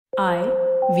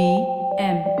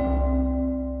IVM.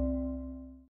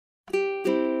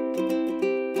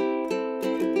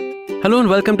 Hello and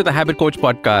welcome to the Habit Coach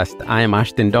podcast. I am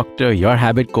Ashton Doctor, your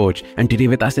habit coach. And today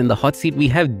with us in the hot seat, we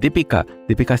have Deepika.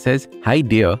 Deepika says, "Hi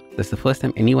dear." That's the first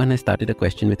time anyone has started a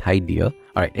question with "Hi dear."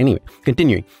 All right, anyway,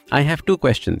 continuing. I have two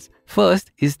questions.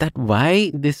 First is that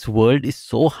why this world is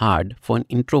so hard for an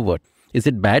introvert. Is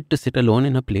it bad to sit alone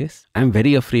in a place? I'm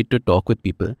very afraid to talk with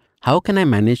people. How can I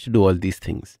manage to do all these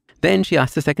things? Then she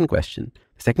asks the second question.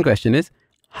 The second question is,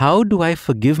 how do I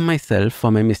forgive myself for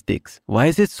my mistakes? Why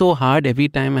is it so hard every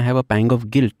time I have a pang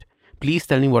of guilt? Please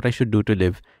tell me what I should do to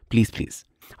live. Please, please.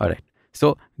 All right.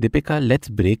 So, Deepika, let's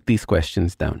break these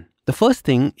questions down. The first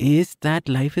thing is that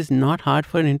life is not hard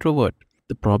for an introvert.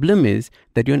 The problem is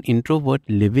that you're an introvert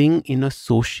living in a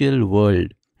social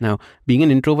world. Now, being an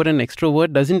introvert and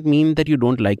extrovert doesn't mean that you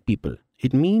don't like people.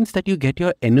 It means that you get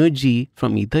your energy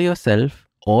from either yourself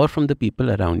or from the people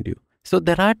around you. So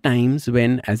there are times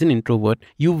when, as an introvert,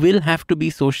 you will have to be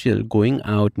social, going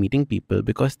out, meeting people,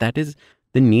 because that is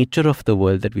the nature of the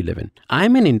world that we live in.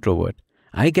 I'm an introvert.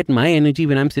 I get my energy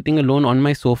when I'm sitting alone on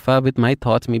my sofa with my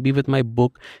thoughts, maybe with my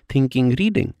book, thinking,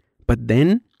 reading. But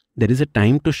then there is a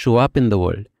time to show up in the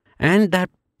world. And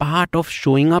that part of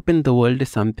showing up in the world is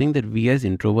something that we as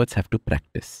introverts have to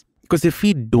practice. Because if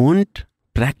we don't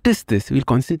practice this, we'll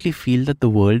constantly feel that the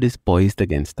world is poised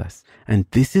against us. And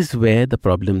this is where the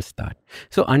problems start.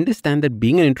 So understand that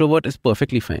being an introvert is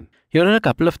perfectly fine. Here are a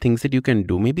couple of things that you can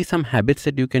do, maybe some habits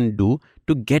that you can do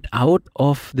to get out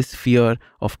of this fear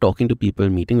of talking to people,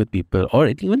 meeting with people, or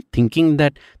even thinking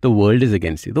that the world is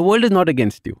against you. The world is not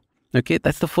against you. Okay,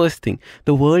 that's the first thing.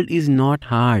 The world is not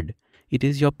hard. It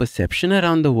is your perception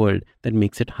around the world that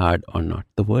makes it hard or not.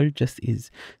 The world just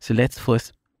is. So let's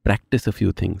first practice a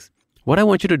few things. What I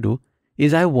want you to do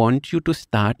is I want you to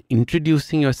start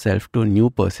introducing yourself to a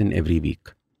new person every week.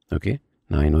 Okay?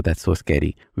 Now I know that's so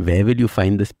scary. Where will you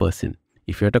find this person?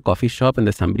 If you're at a coffee shop and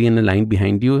there's somebody in the line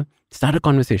behind you, start a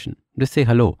conversation. Just say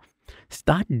hello.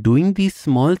 Start doing these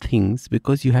small things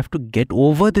because you have to get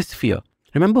over this fear.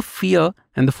 Remember, fear,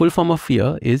 and the full form of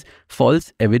fear is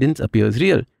false evidence appears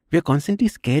real. We are constantly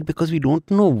scared because we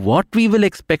don't know what we will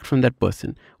expect from that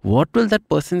person. What will that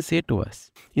person say to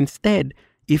us? Instead,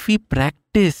 if we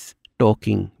practice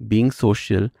talking, being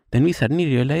social, then we suddenly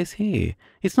realize, hey,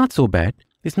 it's not so bad.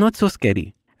 It's not so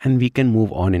scary. And we can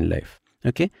move on in life.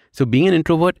 Okay. So being an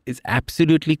introvert is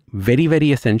absolutely very,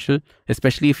 very essential,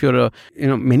 especially if you're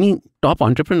many top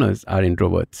entrepreneurs are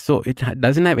introverts. So it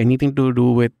doesn't have anything to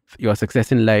do with your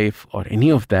success in life or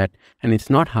any of that. And it's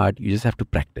not hard. You just have to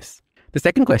practice. The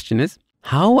second question is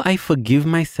how I forgive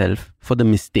myself for the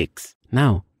mistakes.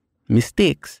 Now,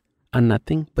 mistakes are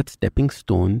nothing but stepping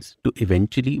stones to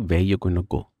eventually where you're going to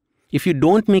go. If you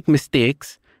don't make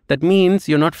mistakes, that means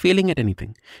you're not failing at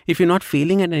anything. If you're not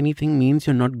failing at anything, means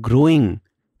you're not growing,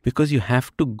 because you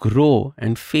have to grow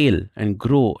and fail and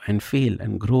grow and fail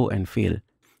and grow and fail.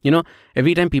 You know,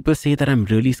 every time people say that I'm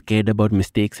really scared about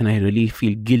mistakes and I really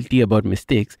feel guilty about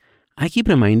mistakes, I keep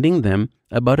reminding them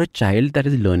about a child that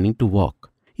is learning to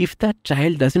walk. If that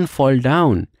child doesn't fall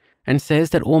down and says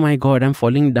that, oh my God, I'm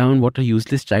falling down, what a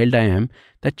useless child I am,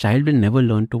 that child will never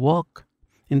learn to walk.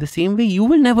 In the same way, you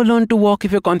will never learn to walk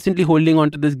if you're constantly holding on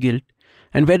to this guilt.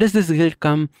 And where does this guilt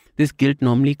come? This guilt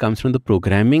normally comes from the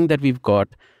programming that we've got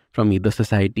from either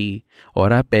society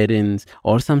or our parents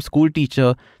or some school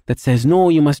teacher that says, no,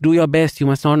 you must do your best, you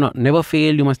must never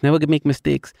fail, you must never make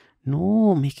mistakes.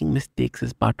 No, making mistakes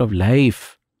is part of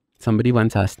life. Somebody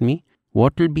once asked me,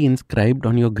 what will be inscribed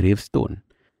on your gravestone?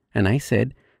 And I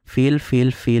said, fail,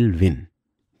 fail, fail, win.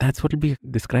 That's what will be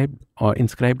described or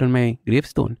inscribed on my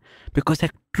gravestone, because I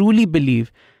truly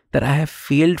believe that I have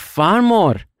failed far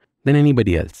more than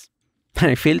anybody else.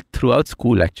 I failed throughout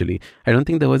school, actually. I don't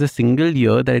think there was a single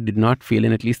year that I did not fail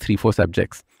in at least 3-4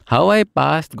 subjects. How I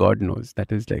passed, God knows.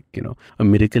 That is a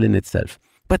miracle in itself.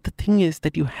 But the thing is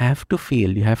that you have to fail.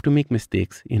 You have to make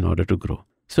mistakes in order to grow.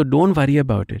 So don't worry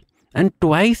about it. And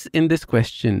twice in this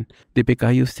question,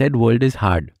 Deepika, you said world is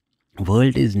hard.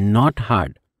 World is not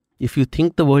hard. If you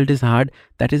think the world is hard,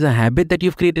 that is a habit that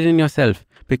you've created in yourself.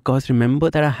 Because remember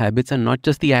that our habits are not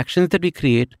just the actions that we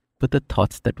create, but the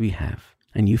thoughts that we have.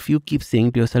 And if you keep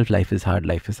saying to yourself, life is hard,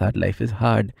 life is hard, life is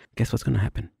hard, guess what's going to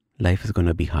happen? Life is going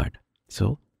to be hard.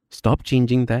 So stop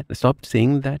changing that. Stop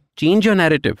saying that. Change your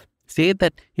narrative. Say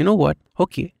that, you know what?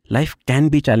 Okay, life can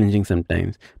be challenging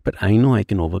sometimes, but I know I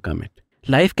can overcome it.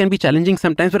 Life can be challenging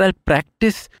sometimes, but I'll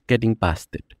practice getting past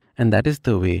it. And that is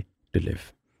the way to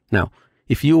live. Now,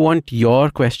 if you want your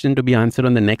question to be answered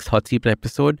on the next Hot Seat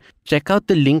episode, check out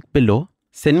the link below.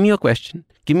 Send me your question.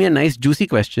 Give me a nice juicy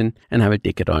question and I will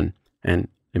take it on and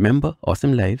Remember,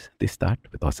 awesome lives, they start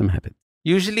with awesome habits.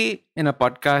 Usually in a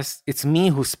podcast, it's me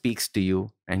who speaks to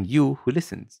you and you who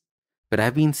listens. But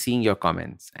I've been seeing your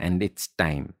comments and it's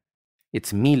time.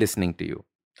 It's me listening to you.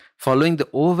 Following the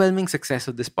overwhelming success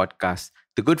of this podcast,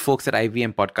 the good folks at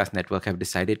IVM Podcast Network have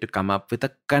decided to come up with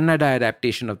a Kannada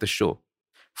adaptation of the show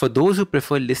for those who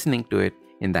prefer listening to it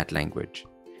in that language.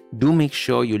 Do make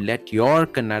sure you let your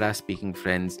Kannada speaking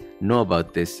friends know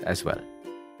about this as well.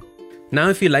 Now,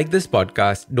 if you like this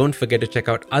podcast, don't forget to check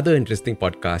out other interesting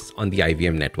podcasts on the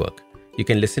IVM network. You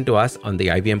can listen to us on the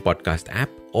IVM Podcast app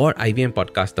or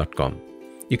ivmpodcast.com.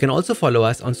 You can also follow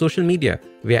us on social media.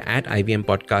 We are at IVM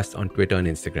Podcast on Twitter and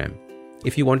Instagram.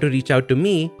 If you want to reach out to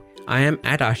me, I am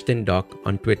at AshtonDoc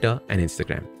on Twitter and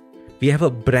Instagram. We have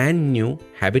a brand new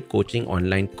habit coaching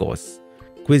online course,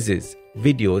 quizzes,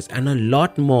 videos, and a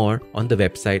lot more on the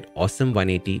website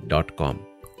awesome180.com.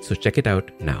 So check it out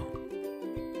now.